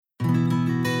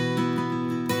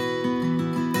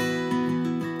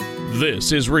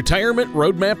This is Retirement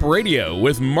Roadmap Radio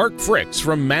with Mark Fricks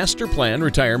from Master Plan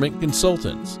Retirement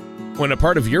Consultants. When a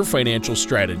part of your financial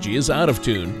strategy is out of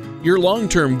tune, your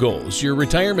long-term goals, your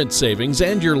retirement savings,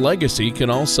 and your legacy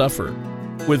can all suffer.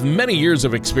 With many years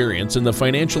of experience in the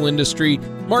financial industry,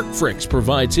 Mark Fricks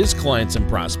provides his clients and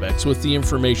prospects with the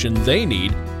information they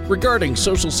need regarding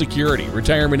Social Security,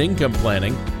 retirement income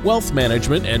planning, wealth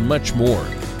management, and much more.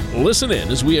 Listen in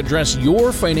as we address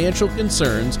your financial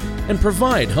concerns and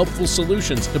provide helpful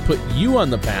solutions to put you on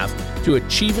the path to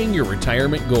achieving your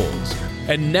retirement goals.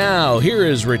 And now, here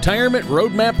is Retirement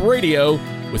Roadmap Radio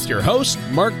with your host,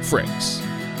 Mark Fricks.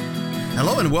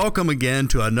 Hello and welcome again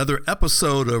to another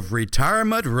episode of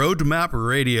Retirement Roadmap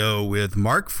Radio with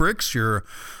Mark Fricks, your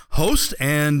host.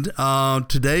 And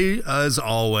today, as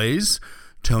always,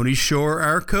 Tony Shore,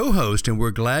 our co-host, and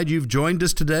we're glad you've joined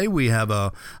us today. We have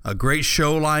a great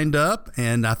show lined up,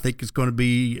 and I think it's going to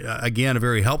be, again, a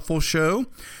very helpful show,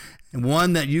 and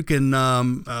one that you can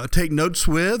take notes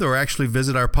with or actually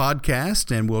visit our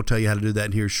podcast, and we'll tell you how to do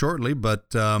that here shortly.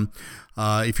 But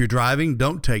if you're driving,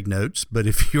 don't take notes. But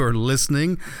if you're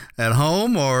listening at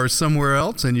home or somewhere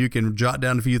else and you can jot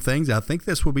down a few things, I think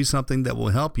this will be something that will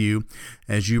help you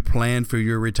as you plan for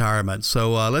your retirement.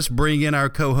 So let's bring in our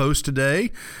co-host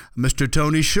today, Mr.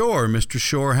 Tony Shore. Mr.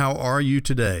 Shore, how are you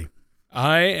today?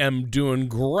 I am doing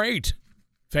great.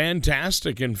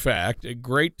 Fantastic, in fact.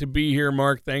 Great to be here,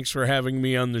 Mark. Thanks for having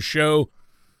me on the show.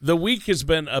 The week has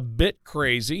been a bit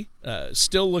crazy.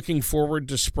 Still looking forward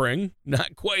to spring.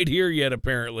 Not quite here yet,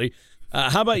 apparently.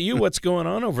 How about you? What's going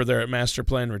on over there at Master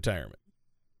Plan Retirement?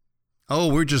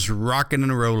 Oh, we're just rocking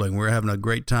and rolling. We're having a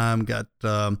great time. Got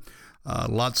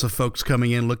lots of folks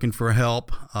coming in looking for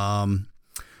help. And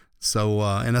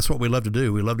that's what we love to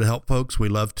do. We love to help folks. We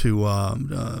love to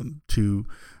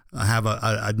have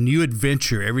a new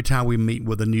adventure every time we meet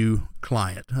with a new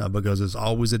client because it's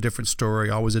always a different story,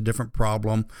 always a different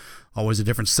problem, always a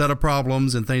different set of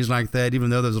problems and things like that.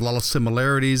 Even though there's a lot of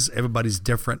similarities, everybody's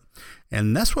different.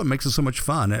 And that's what makes it so much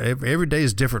fun. Every day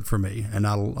is different for me, and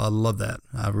I love that.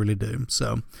 I really do.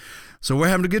 So we're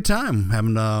having a good time,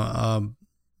 having like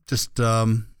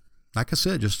I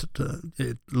said, just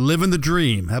living the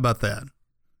dream. How about that?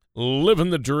 Living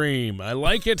the dream. I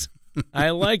like it. I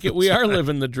like it. We are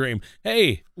living the dream.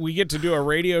 Hey, we get to do a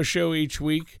radio show each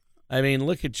week. I mean,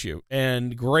 look at you.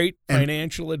 And great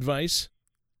financial advice.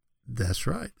 That's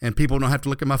right. And people don't have to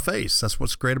look at my face. That's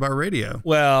what's great about radio.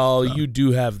 Well, you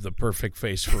do have the perfect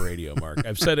face for radio, Mark.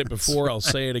 I've said it before. I'll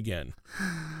say it again.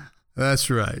 That's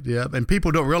right. Yeah, and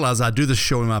people don't realize I do this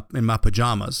show in my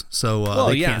pajamas, so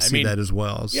they can't see that as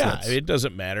well. So yeah, it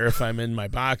doesn't matter if I'm in my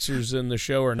boxers in the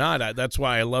show or not. That's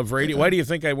why I love radio. Why do you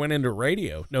think I went into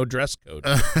radio? No dress code.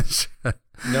 No dress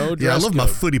code. Yeah, I love my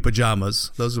footy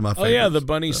pajamas. Those are my favorites. Oh yeah, the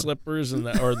bunny slippers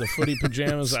or the footy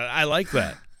pajamas. I like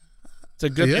that. It's a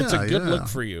good look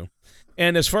for you.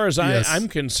 And as far as I'm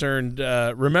concerned,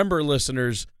 remember,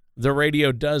 listeners, the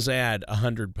radio does add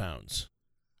 100 pounds.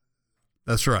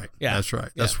 That's right. Yeah. That's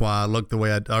right. That's why I look the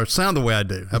way or sound the way I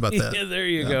do. How about that? Yeah, there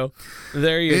you go.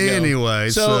 There you go. Anyway,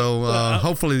 so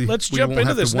hopefully let's jump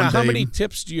into this. Now, how many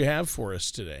tips do you have for us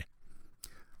today?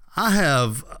 I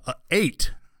have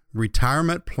 8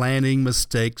 retirement planning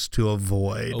mistakes to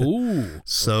avoid. Ooh.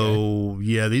 So,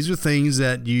 yeah, these are things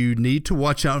that you need to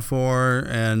watch out for,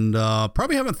 and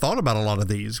probably haven't thought about a lot of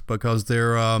these because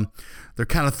they're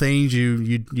kind of things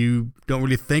you don't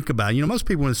really think about. You know, most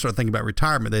people when they start thinking about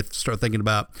retirement, they start thinking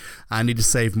about, I need to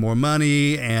save more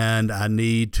money and I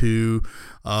need to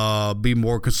be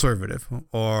more conservative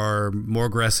or more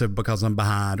aggressive because I'm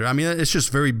behind. It's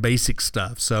just very basic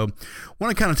stuff. So I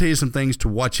want to kind of tell you some things to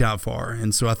watch out for.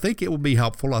 And so I think it will be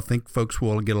helpful. I think folks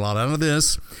will get a lot out of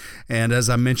this. And as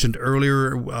I mentioned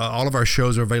earlier, all of our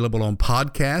shows are available on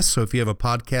podcasts. So if you have a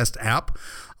podcast app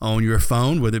on your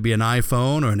phone, whether it be an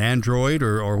iPhone or an Android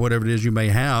or whatever it is you may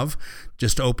have,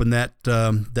 just open that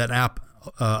app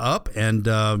up and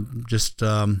just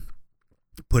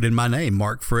put in my name,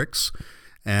 Mark Fricks,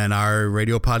 and our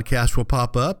radio podcast will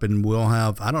pop up, and we'll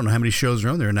have, I don't know how many shows are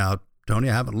on there now, Tony.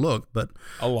 I haven't looked, but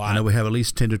a lot. I know we have at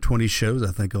least 10 to 20 shows,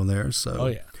 I think, on there.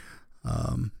 So,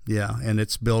 and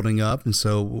it's building up, and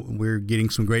so we're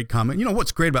getting some great comment. You know,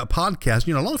 what's great about podcasts,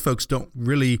 a lot of folks don't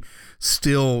really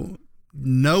still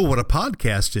know what a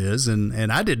podcast is,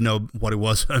 and I didn't know what it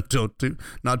was until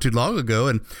not too long ago.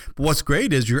 And what's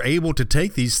great is you're able to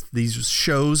take these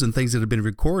shows and things that have been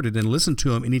recorded and listen to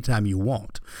them anytime you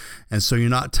want. And so you're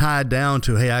not tied down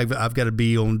to, hey, I've got to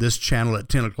be on this channel at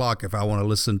 10 o'clock if I want to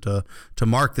listen to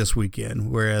Mark this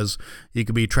weekend. Whereas you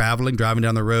could be traveling, driving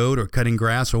down the road, or cutting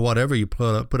grass or whatever. You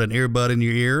put an earbud in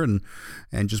your ear and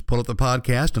just pull up the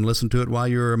podcast and listen to it while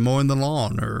you're mowing the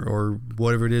lawn or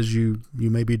whatever it is you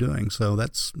may be doing. So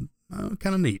that's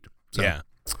kind of neat. So, yeah.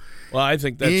 Well, I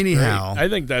think that's great. I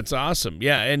think that's awesome.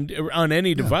 Yeah, and on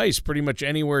any device, pretty much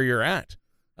anywhere you're at.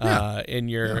 In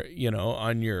your,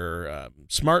 on your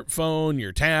smartphone,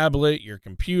 your tablet, your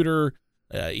computer,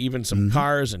 even some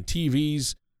cars and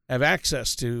TVs have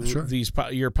access to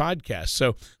your podcast.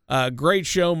 So great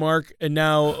show, Mark. And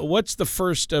now, what's the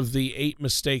first of the 8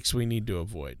 mistakes we need to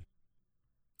avoid?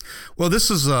 Well,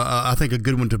 this is, I think, a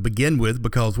good one to begin with,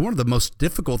 because one of the most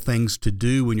difficult things to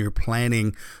do when you're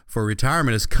planning for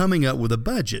retirement is coming up with a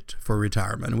budget for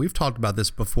retirement. And we've talked about this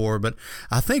before, but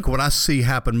I think what I see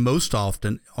happen most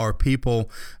often are people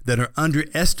that are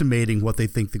underestimating what they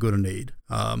think they're going to need.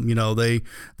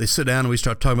 They sit down and we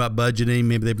start talking about budgeting.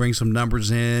 Maybe they bring some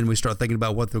numbers in. We start thinking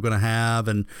about what they're going to have,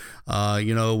 and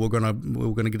we're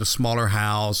gonna get a smaller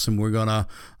house, and we're not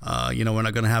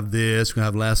going to have this. We're going to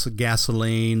have less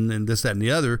gasoline and this, that, and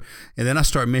the other. And then I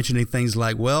start mentioning things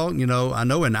like, well, I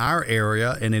know in our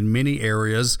area and in many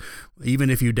areas, even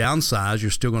if you downsize, you're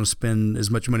still going to spend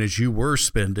as much money as you were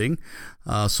spending.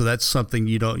 So that's something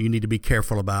you need to be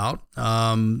careful about.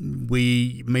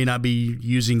 We may not be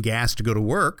using gas to go to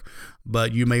work,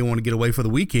 but you may want to get away for the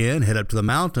weekend, head up to the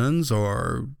mountains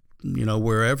or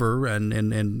wherever,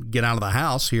 and get out of the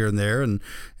house here and there, and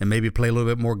maybe play a little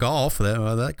bit more golf.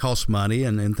 That costs money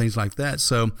and things like that.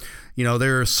 So,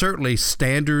 there are certainly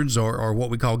standards or what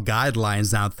we call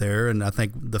guidelines out there. And I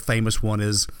think the famous one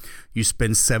is you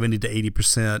spend 70 to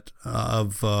 80%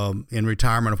 of in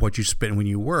retirement of what you spent when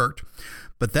you worked.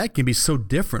 But that can be so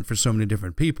different for so many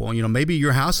different people. Maybe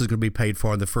your house is going to be paid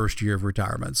for in the first year of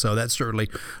retirement. So that certainly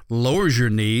lowers your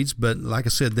needs. But like I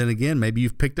said, then again, maybe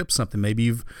you've picked up something.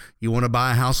 Maybe you want to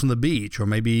buy a house on the beach, or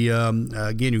maybe,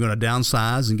 again, you're going to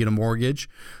downsize and get a mortgage.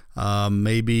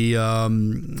 Maybe,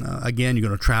 again, you're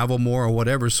going to travel more or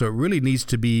whatever. So it really needs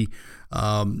to be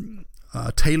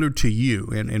tailored to you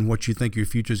and what you think your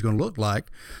future is going to look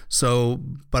like. So,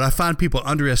 but I find people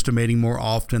underestimating more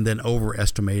often than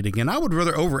overestimating, and I would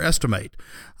rather overestimate.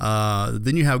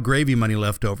 Then you have gravy money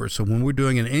left over. So when we're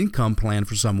doing an income plan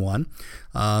for someone,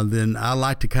 then I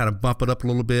like to kind of bump it up a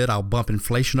little bit. I'll bump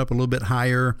inflation up a little bit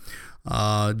higher,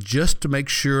 just to make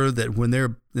sure that when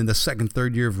they're in the second,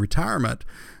 third year of retirement,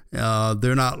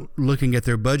 they're not looking at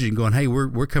their budget and going, hey,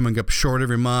 we're coming up short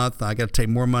every month. I got to take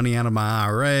more money out of my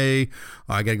IRA,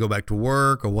 or I got to go back to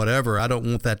work or whatever. I don't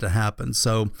want that to happen.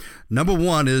 So number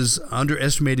one is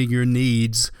underestimating your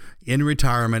needs in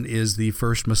retirement is the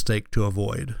first mistake to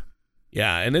avoid.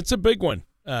 Yeah, and it's a big one.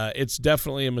 It's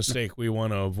definitely a mistake we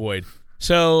want to avoid.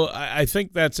 So I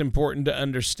think that's important to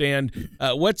understand.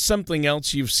 What's something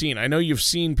else you've seen? I know you've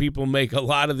seen people make a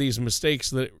lot of these mistakes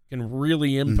that can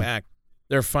really impact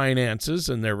their finances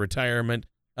and their retirement.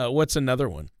 What's another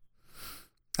one?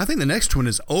 I think the next one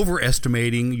is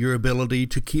overestimating your ability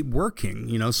to keep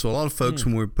working. So a lot of folks,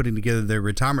 when we're putting together their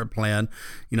retirement plan,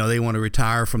 they want to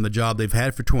retire from the job they've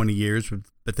had for 20 years,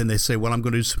 but then they say, well, I'm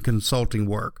going to do some consulting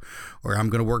work, or I'm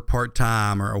going to work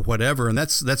part-time or whatever. And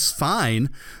that's fine.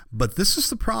 But this is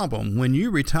the problem. When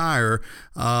you retire,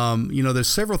 there's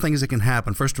several things that can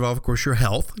happen. First of all, of course, your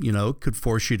health, could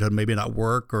force you to maybe not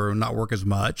work or not work as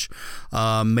much.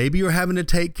 Maybe you're having to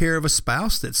take care of a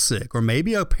spouse that's sick, or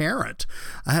maybe a parent.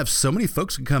 I have so many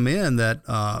folks who come in that,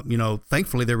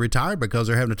 thankfully they're retired because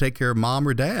they're having to take care of mom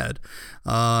or dad.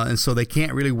 And so they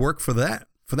can't really work for that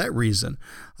reason.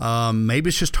 Maybe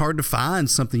it's just hard to find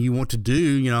something you want to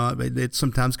do. It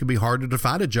sometimes can be harder to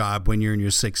find a job when you're in your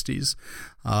 60s.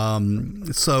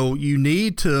 So you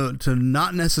need to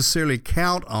not necessarily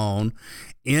count on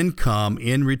income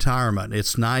in retirement.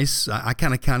 It's nice. I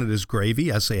kind of count it as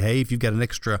gravy. I say, hey, if you've got an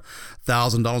extra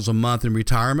 $1,000 a month in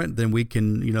retirement, then we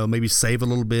can, maybe save a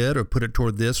little bit or put it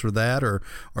toward this or that, or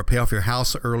pay off your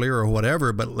house earlier or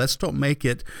whatever. But let's don't make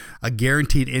it a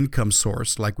guaranteed income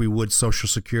source like we would Social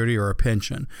Security or a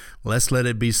pension. Let's let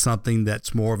it be something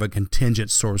that's more of a contingent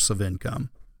source of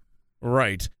income.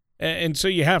 Right. And so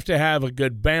you have to have a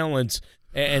good balance.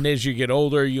 And as you get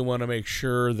older, you want to make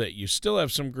sure that you still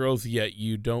have some growth, yet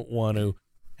you don't want to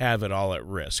have it all at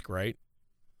risk, right?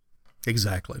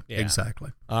 Exactly. Yeah.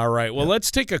 Exactly. All right. Well,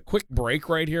 let's take a quick break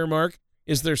right here, Mark.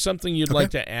 Is there something you'd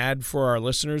like to add for our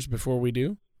listeners before we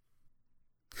do?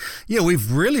 Yeah,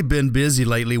 we've really been busy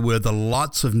lately with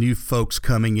lots of new folks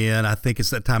coming in. I think it's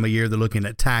that time of year they're looking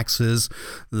at taxes.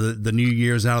 The New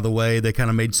Year's out of the way. They kind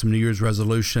of made some New Year's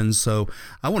resolutions. So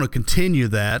I want to continue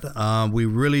that. We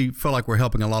really feel like we're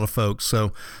helping a lot of folks.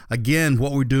 So again,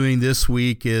 what we're doing this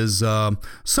week is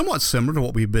somewhat similar to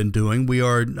what we've been doing. We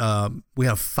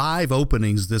have 5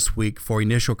 openings this week for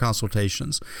initial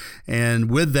consultations.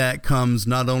 And with that comes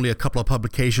not only a couple of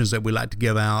publications that we like to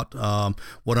give out. One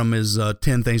of them is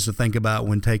 10 things to think about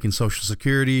when taking Social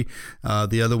Security.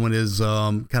 The other one is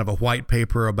kind of a white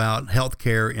paper about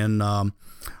healthcare in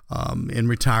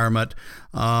retirement.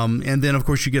 And then, of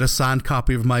course, you get a signed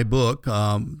copy of my book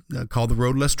called The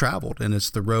Road Less Traveled. And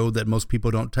it's the road that most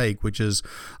people don't take, which is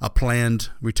a planned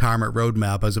retirement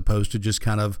roadmap as opposed to just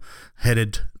kind of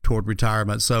headed toward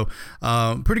retirement. So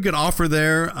pretty good offer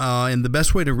there. And the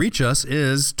best way to reach us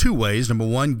is 2 ways. Number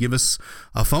one, give us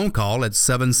a phone call at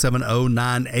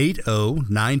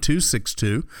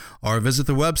 770-980-9262 or visit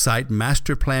the website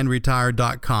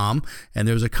masterplanretire.com, and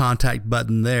there's a contact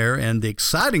button there. And the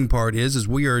exciting part is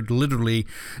we are literally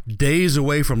days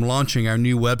away from launching our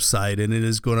new website, and it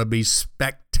is going to be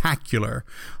spectacular.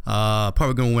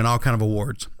 Probably going to win all kind of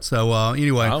awards. So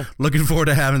anyway, wow. Looking forward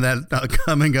to having that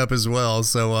coming up as well.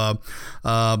 So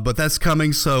but that's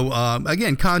coming. So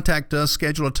again, contact us,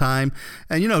 schedule a time.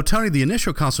 And Tony, the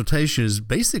initial consultation is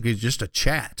basically just a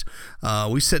chat.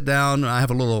 We sit down. I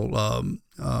have a little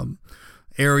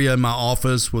area in my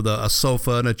office with a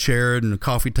sofa and a chair and a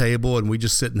coffee table, and we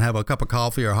just sit and have a cup of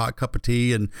coffee or a hot cup of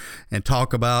tea and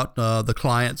talk about the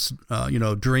client's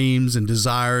dreams and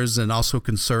desires and also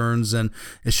concerns. And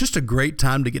it's just a great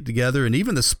time to get together. And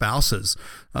even the spouses,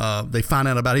 they find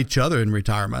out about each other in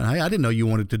retirement. Hey, I didn't know you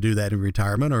wanted to do that in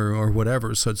retirement or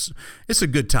whatever. So it's a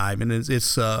good time, and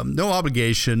it's no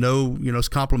obligation, it's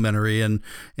complimentary, and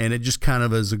it just kind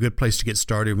of is a good place to get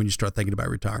started when you start thinking about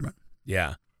retirement.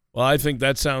 Yeah. Well, I think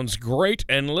that sounds great.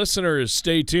 And listeners,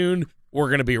 stay tuned. We're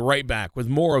going to be right back with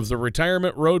more of the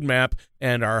Retirement Roadmap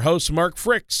and our host, Mark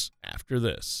Fricks, after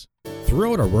this.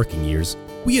 Throughout our working years,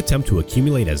 we attempt to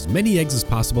accumulate as many eggs as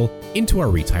possible into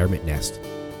our retirement nest.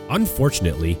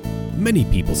 Unfortunately, many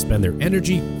people spend their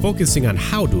energy focusing on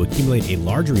how to accumulate a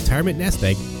large retirement nest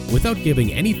egg without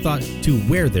giving any thought to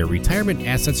where their retirement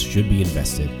assets should be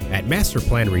invested. At Master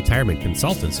Plan Retirement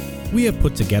Consultants, we have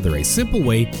put together a simple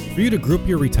way for you to group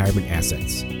your retirement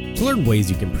assets. To learn ways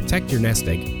you can protect your nest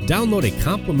egg, download a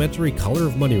complimentary Color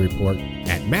of Money report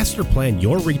at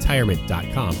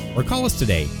masterplanyourretirement.com or call us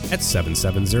today at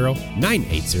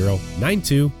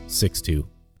 770-980-9262.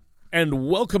 And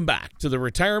welcome back to the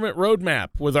Retirement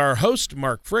Roadmap with our host,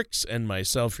 Mark Fricks, and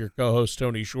myself, your co-host,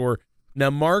 Tony Shore. Now,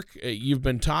 Mark, you've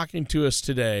been talking to us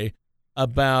today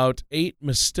about 8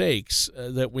 mistakes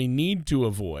that we need to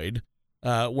avoid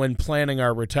when planning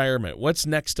our retirement. What's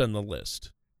next on the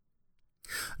list?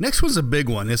 Next one's a big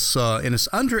one. It's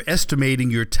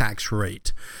underestimating your tax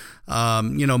rate.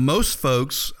 Most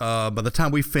folks, by the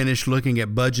time we finish looking at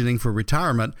budgeting for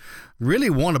retirement, really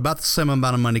want about the same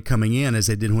amount of money coming in as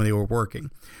they did when they were working.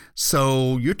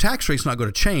 So your tax rate's not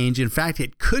going to change. In fact,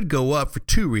 it could go up for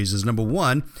 2 reasons. Number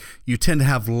one, you tend to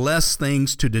have less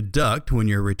things to deduct when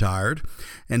you're retired.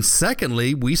 And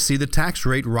secondly, we see the tax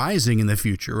rate rising in the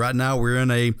future. Right now, we're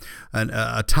in a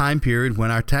time period when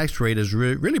our tax rate has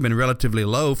really been relatively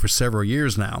low for several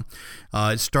years now.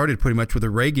 It started pretty much with the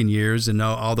Reagan years, and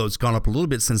although it's gone up a little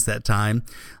bit since that time,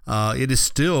 it is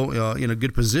still in a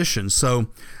good position. So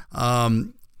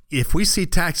if we see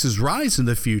taxes rise in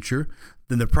the future,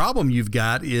 then the problem you've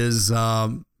got is,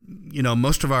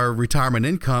 most of our retirement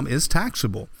income is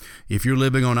taxable. If you're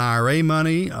living on IRA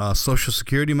money, Social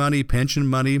Security money, pension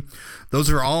money, those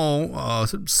are all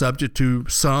subject to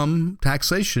some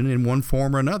taxation in one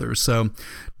form or another. So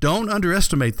don't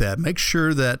underestimate that. Make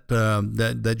sure that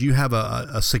that you have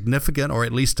a significant or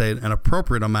at least an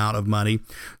appropriate amount of money,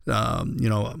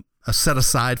 set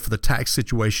aside for the tax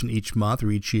situation each month or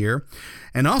each year.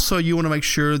 And also you want to make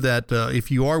sure that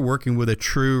if you are working with a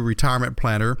true retirement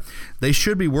planner, they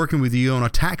should be working with you on a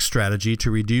tax strategy to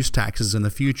reduce taxes in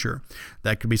the future.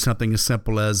 That could be something as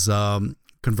simple as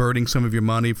converting some of your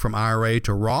money from IRA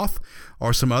to Roth,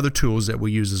 or some other tools that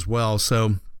we use as well.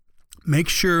 So make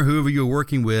sure whoever you're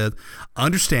working with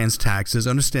understands taxes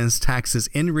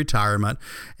in retirement,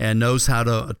 and knows how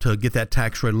to get that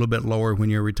tax rate a little bit lower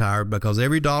when you're retired, because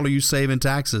every dollar you save in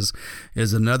taxes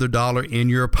is another dollar in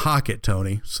your pocket,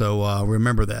 Tony. So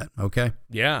remember that, okay?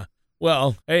 Yeah.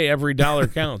 Well, hey, every dollar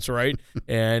counts, right?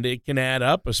 And it can add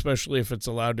up, especially if it's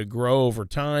allowed to grow over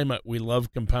time. We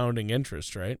love compounding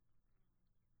interest, right?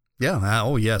 Yeah.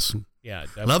 Oh, yes. Yeah.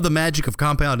 Definitely. Love the magic of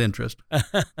compound interest.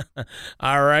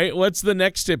 All right. What's the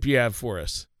next tip you have for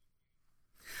us?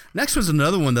 Next one's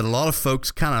another one that a lot of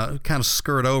folks kind of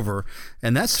skirt over,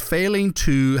 and that's failing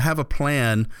to have a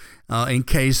plan in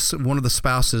case one of the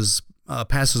spouses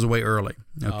passes away early.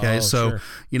 Okay, sure.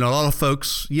 A lot of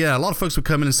folks would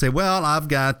come in and say, well, I've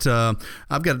got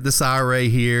this IRA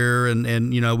here,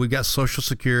 and we've got Social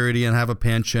Security and have a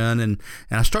pension, and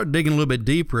I start digging a little bit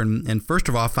deeper, and first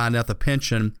of all, I find out the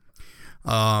pension,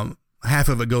 half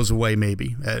of it goes away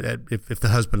maybe if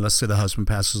let's say the husband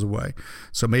passes away.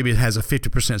 So maybe it has a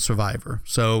 50% survivor.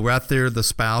 So right there, the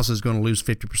spouse is going to lose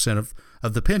 50%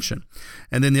 of the pension.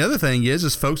 And then the other thing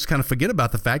is folks kind of forget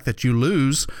about the fact that you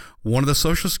lose one of the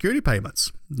Social Security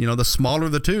payments, the smaller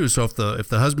of the two. So if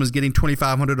the husband's getting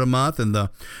 $2,500 a month and the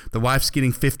wife's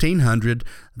getting $1,500,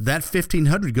 that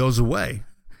 $1,500 goes away.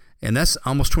 And that's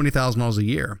almost $20,000 a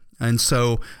year. And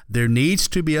so there needs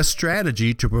to be a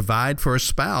strategy to provide for a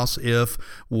spouse if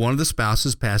one of the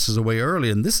spouses passes away early.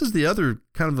 And this is the other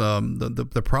kind of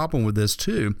the problem with this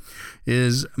too,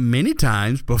 is many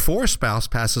times before a spouse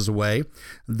passes away,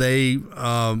 they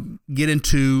get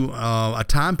into a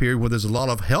time period where there's a lot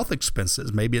of health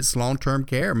expenses. Maybe it's long-term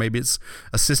care. Maybe it's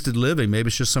assisted living. Maybe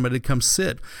it's just somebody that comes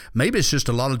sit. Maybe it's just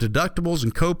a lot of deductibles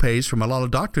and co-pays from a lot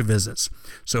of doctor visits.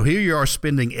 So here you are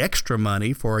spending extra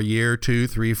money for a year, 2,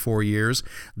 3, 4 years.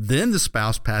 Then the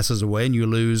spouse passes away and you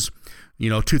lose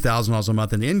 $2,000 a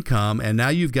month in income, and now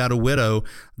you've got a widow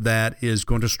that is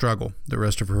going to struggle the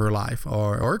rest of her life,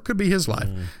 or it could be his life.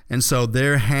 And so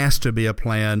there has to be a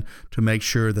plan to make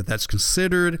sure that that's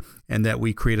considered, and that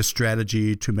we create a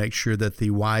strategy to make sure that the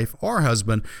wife or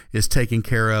husband is taken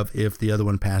care of if the other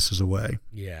one passes away.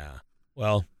 Yeah.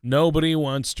 Well, nobody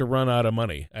wants to run out of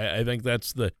money. I think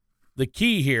that's the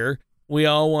key here. We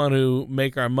all want to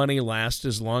make our money last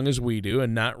as long as we do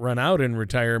and not run out in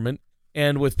retirement.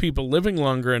 And with people living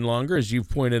longer and longer, as you've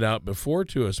pointed out before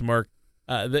to us, Mark,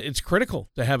 it's critical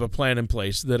to have a plan in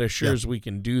place that assures we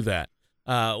can do that.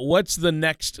 What's the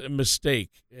next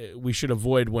mistake we should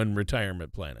avoid when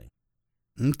retirement planning?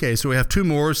 Okay, so we have 2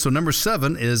 more. So number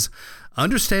 7 is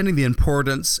understanding the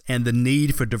importance and the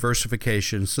need for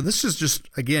diversification. So this is just,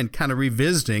 again, kind of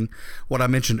revisiting what I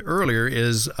mentioned earlier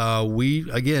is we,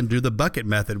 again, do the bucket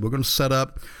method. We're going to set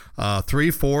up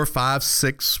 3, 4, 5,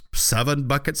 6, 7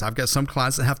 buckets. I've got some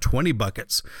clients that have 20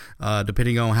 buckets,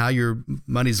 depending on how your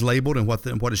money's labeled and what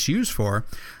it's used for.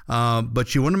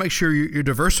 But you want to make sure you're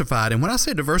diversified. And when I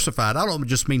say diversified, I don't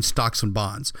just mean stocks and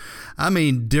bonds. I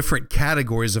mean different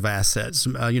categories of assets.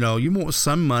 You want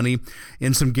some money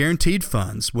in some guaranteed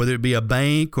funds, whether it be a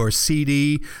bank or a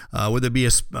CD, whether it be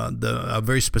a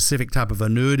very specific type of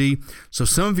annuity. So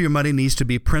some of your money needs to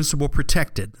be principal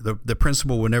protected. The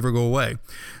principal will never go away.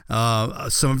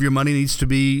 Some of your money needs to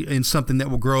be in something that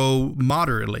will grow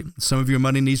moderately. Some of your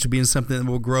money needs to be in something that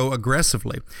will grow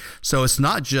aggressively. So it's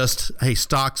not just, hey,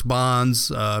 stocks,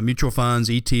 bonds, mutual funds,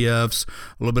 ETFs, a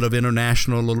little bit of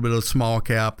international, a little bit of small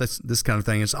cap, this kind of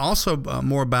thing. It's also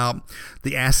more about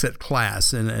the asset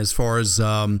class, and as far as,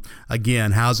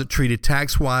 again, how's it treated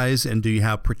tax-wise, and do you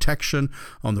have protection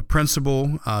on the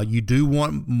principal? You do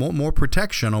want more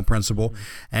protection on principal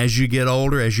as you get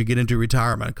older, as you get into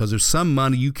retirement, because there's some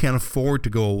money you can't afford to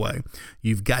go away.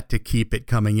 You've got to keep it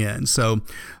coming in. So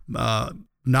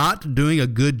not doing a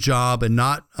good job and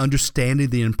not understanding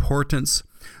the importance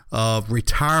of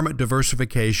retirement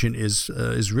diversification is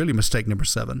really mistake number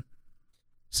 7.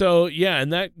 So, yeah,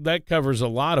 and that covers a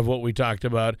lot of what we talked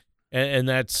about, and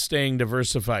that's staying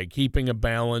diversified, keeping a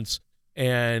balance,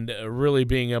 and really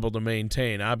being able to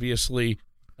maintain. Obviously,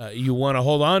 you want to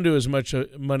hold on to as much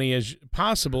money as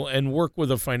possible and work with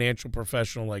a financial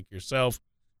professional like yourself.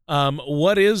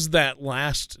 What is that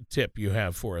last tip you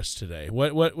have for us today?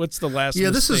 What's the last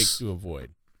mistake to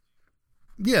avoid?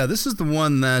 Yeah, this is the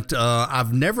one that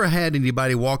I've never had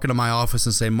anybody walk into my office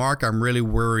and say, Mark, I'm really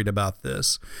worried about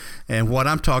this. And what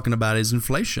I'm talking about is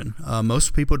inflation.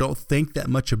 Most people don't think that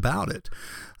much about it.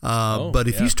 But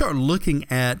if you start looking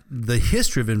at the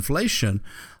history of inflation,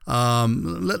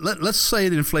 let's say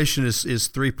that inflation is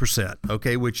 3%,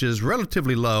 okay, which is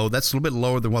relatively low. That's a little bit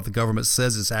lower than what the government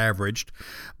says is averaged.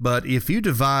 But if you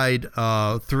divide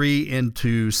 3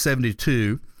 into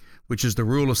 72, which is the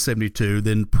rule of 72,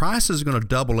 then prices are going to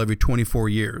double every 24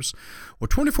 years. Well,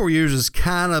 24 years is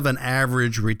kind of an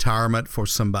average retirement for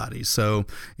somebody. So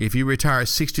if you retire at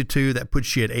 62, that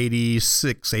puts you at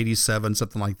 86, 87,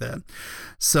 something like that.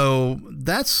 So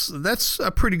that's a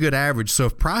pretty good average. So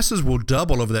if prices will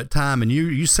double over that time, and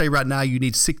you say right now you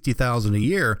need $60,000 a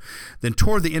year, then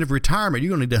toward the end of retirement,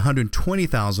 you're going to need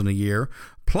 $120,000 a year,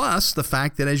 plus the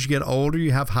fact that as you get older,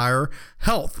 you have higher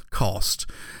health costs.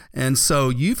 And so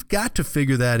you've got to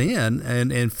figure that in.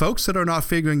 And folks that are not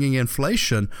figuring in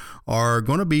inflation are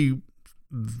going to be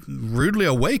rudely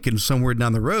awakened somewhere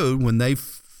down the road when they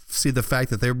see the fact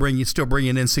that they're still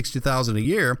bringing in $60,000 a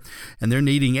year and they're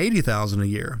needing $80,000 a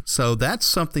year. So that's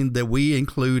something that we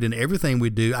include in everything we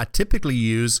do. I typically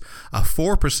use a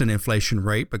 4% inflation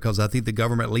rate because I think the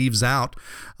government leaves out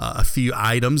a few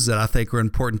items that I think are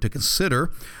important to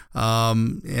consider.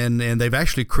 And they've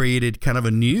actually created kind of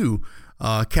a new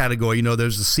category.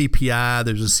 There's a CPI,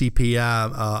 there's a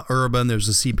CPI urban, there's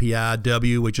a CPI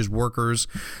W, which is workers.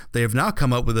 They have now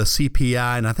come up with a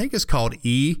CPI, and I think it's called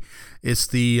E. It's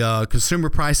the Consumer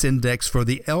Price Index for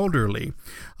the elderly.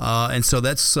 And so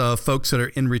that's folks that are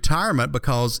in retirement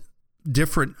because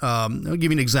different, I'll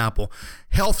give you an example.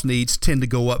 Health needs tend to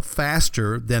go up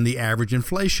faster than the average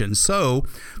inflation. So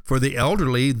for the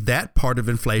elderly, that part of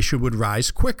inflation would rise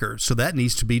quicker. So that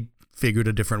needs to be figured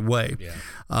a different way.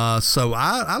 Yeah. So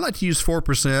I like to use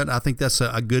 4%. I think that's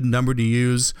a good number to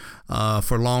use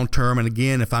for long term. And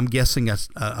again, if I'm guessing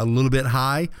a little bit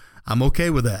high, I'm okay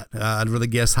with that. I'd rather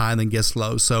guess high than guess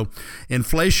low. So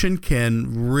inflation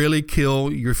can really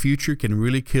kill your future, can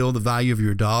really kill the value of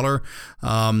your dollar.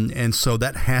 And so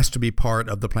that has to be part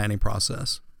of the planning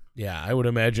process. Yeah, I would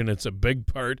imagine it's a big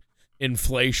part,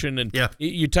 inflation. And yeah.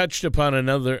 You touched upon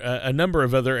a number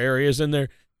of other areas, and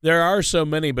there are so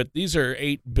many, but these are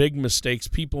 8 big mistakes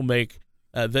people make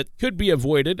that could be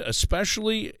avoided,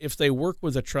 especially if they work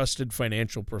with a trusted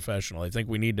financial professional. I think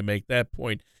we need to make that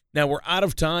point. Now, we're out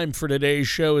of time for today's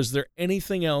show. Is there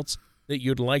anything else that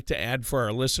you'd like to add for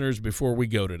our listeners before we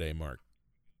go today, Mark?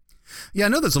 Yeah, I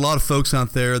know there's a lot of folks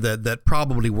out there that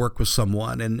probably work with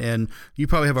someone, and you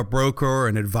probably have a broker or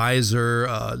an advisor.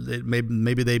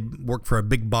 Maybe they work for a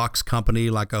big box company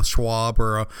like a Schwab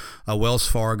or a Wells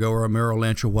Fargo or a Merrill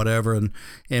Lynch or whatever.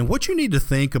 And what you need to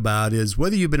think about is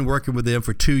whether you've been working with them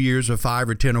for 2 years or 5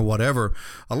 or 10 or whatever.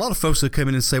 A lot of folks that come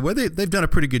in and say, well, they've done a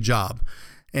pretty good job.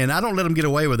 And I don't let them get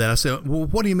away with that. I say, well,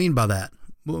 what do you mean by that?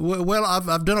 Well,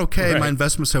 I've done okay. Right. My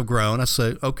investments have grown. I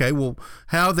say, okay, well,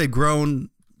 how have they grown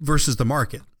versus the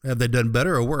market? Have they done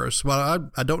better or worse? Well,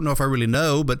 I don't know if I really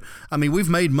know, but I mean, we've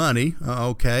made money.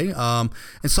 Okay. And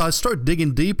so I start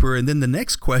digging deeper. And then the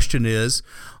next question is,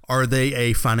 are they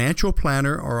a financial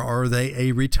planner or are they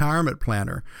a retirement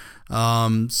planner?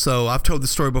 So I've told the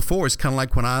story before. It's kind of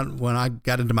like when I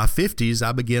got into my 50s,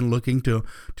 I began looking to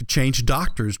change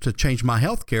doctors, to change my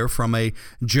health care from a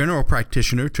general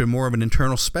practitioner to more of an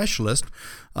internal specialist,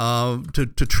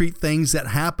 to treat things that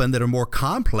happen that are more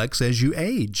complex as you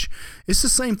age. It's the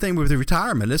same thing with the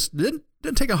retirement. It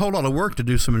doesn't take a whole lot of work to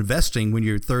do some investing when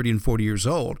you're 30 and 40 years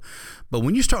old. But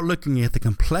when you start looking at the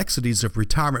complexities of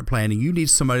retirement planning, you need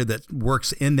somebody that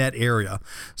works in that area.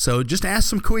 So just ask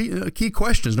some key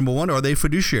questions. Number 1, are they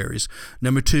fiduciaries?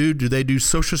 Number 2, do they do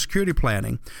Social Security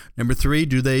planning? Number 3,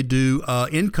 do they do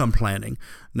income planning?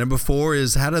 Number 4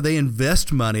 is, how do they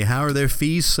invest money? How are their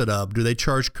fees set up? Do they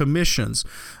charge commissions?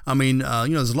 I mean,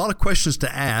 there's a lot of questions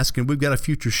to ask, and we've got a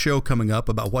future show coming up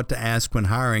about what to ask when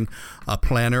hiring a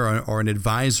planner or an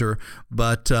advisor.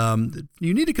 But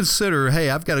you need to consider, hey,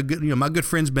 I've got a good, my good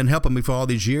friend's been helping me for all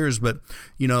these years, but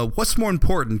what's more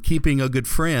important, keeping a good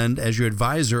friend as your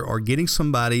advisor or getting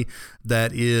somebody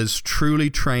that is truly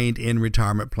trained in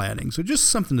retirement planning? So just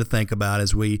something to think about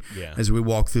as we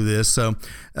walk through this. So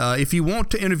if you want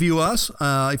to interview us,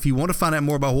 if you want to find out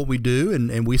more about what we do,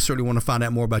 and we certainly want to find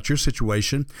out more about your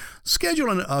situation,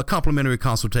 schedule a complimentary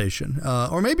consultation,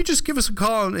 or maybe just give us a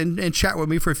call and chat with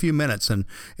me for a few minutes and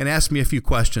ask me a few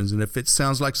questions. And if it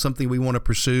sounds like something we want to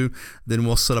pursue, then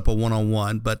we'll set up a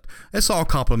one-on-one. But it's all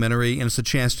complimentary, and it's a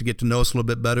chance to get to know us a little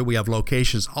bit better. We have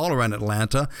locations all around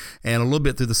Atlanta and a little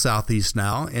bit through the Southeast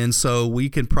now, and so we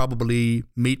can probably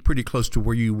meet pretty close to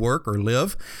where you work or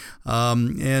live.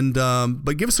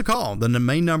 But give us a call.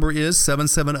 The main number is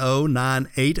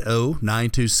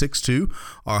 770-980-9262,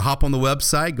 or hop on the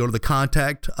website, go to the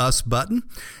Contact Us button,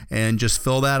 and just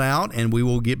fill that out, and we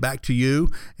will get back to you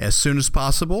as soon as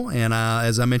possible. And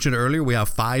as I mentioned earlier, we have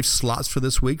 5 slots for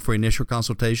this week for initial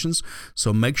consultations,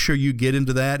 so make sure you get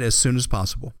into that as soon as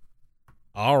possible.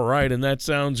 All right, and that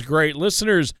sounds great.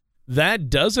 Listeners, that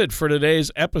does it for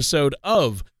today's episode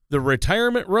of The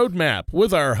Retirement Roadmap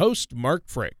with our host, Mark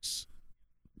Fricks.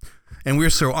 And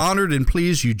we're so honored and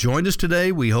pleased you joined us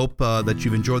today. We hope that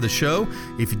you've enjoyed the show.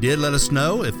 If you did, let us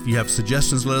know. If you have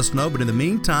suggestions, let us know. But in the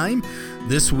meantime,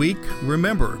 this week,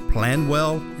 remember, plan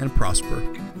well and prosper.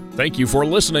 Thank you for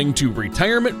listening to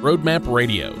Retirement Roadmap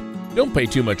Radio. Don't pay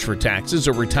too much for taxes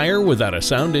or retire without a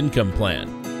sound income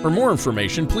plan. For more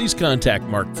information, please contact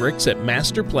Mark Fricks at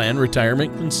Master Plan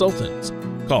Retirement Consultants.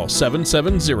 Call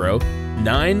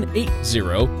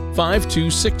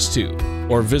 770-980-5262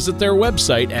 or visit their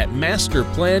website at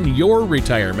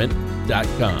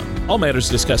masterplanyourretirement.com. All matters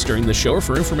discussed during this show are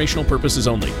for informational purposes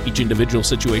only. Each individual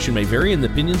situation may vary, and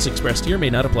the opinions expressed here may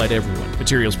not apply to everyone.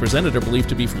 Materials presented are believed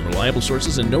to be from reliable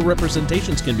sources, and no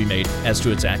representations can be made as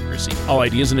to its accuracy. All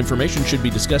ideas and information should be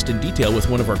discussed in detail with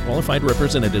one of our qualified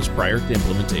representatives prior to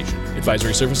implementation.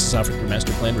 Advisory services offered through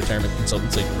Master Plan Retirement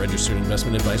Consultants, a registered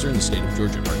investment advisor in the state of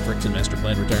Georgia. Mark Fricks and Master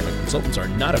Plan Retirement Consultants are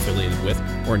not affiliated with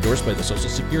or endorsed by the Social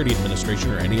Security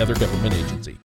Administration or any other government agency.